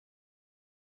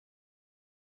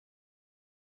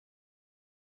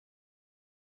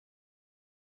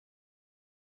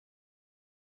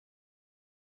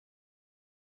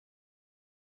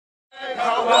The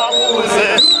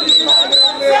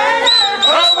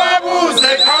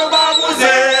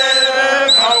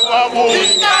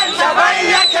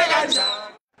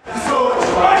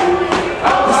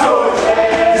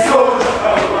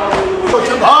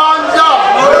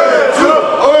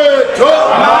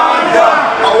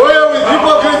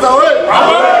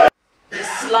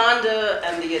slander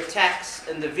and the attacks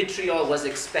and the vitriol was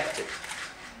expected.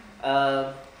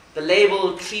 The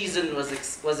label treason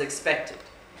was expected.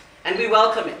 And we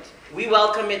welcome it. We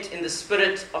welcome it in the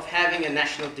spirit of having a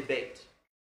national debate.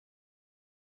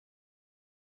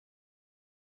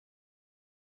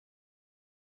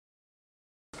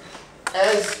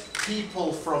 As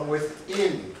people from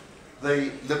within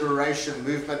the liberation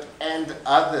movement and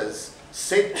others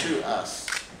said to us,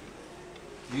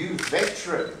 "You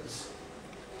veterans,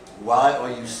 why are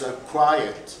you so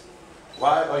quiet?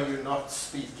 Why are you not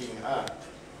speaking up?"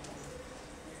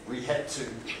 We had to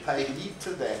pay heed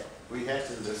to that. We had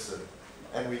to listen,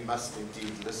 and we must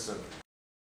indeed listen.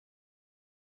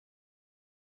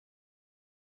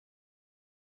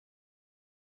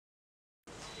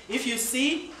 If you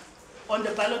see on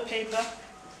the ballot paper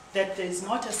that there is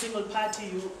not a single party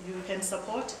you can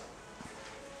support,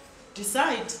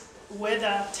 decide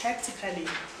whether tactically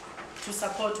to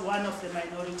support one of the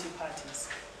minority parties.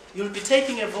 You'll be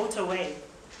taking a vote away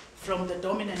from the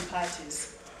dominant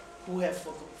parties who have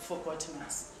forgotten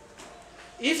us.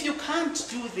 If you can't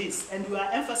do this, and you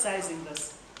are emphasizing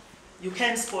this, you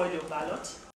can spoil your ballot.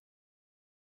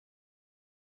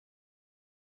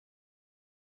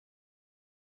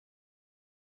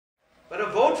 But a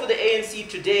vote for the ANC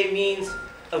today means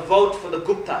a vote for the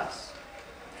Guptas,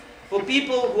 for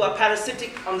people who are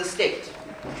parasitic on the state,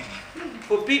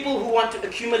 for people who want to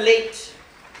accumulate.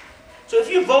 So if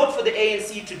you vote for the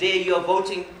ANC today, you are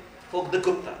voting for the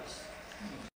Guptas.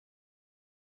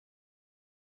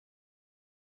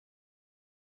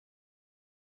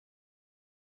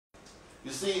 You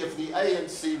see, if the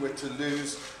ANC were to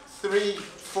lose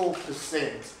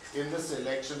 3–4% in this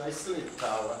election, they still in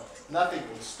power. Nothing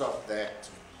will stop that.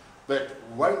 But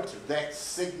won't that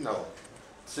signal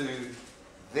to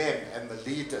them and the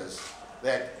leaders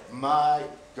that, my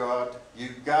God, you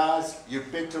guys, you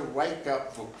better wake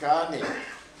up, Vukani.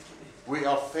 We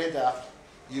are fed up.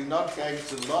 You're not going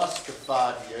to last the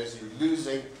 5 years. You're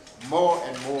losing more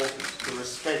and more the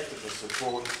respect and the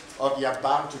support of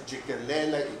Yabantu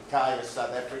Jikelele Ikaya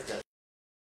South Africa.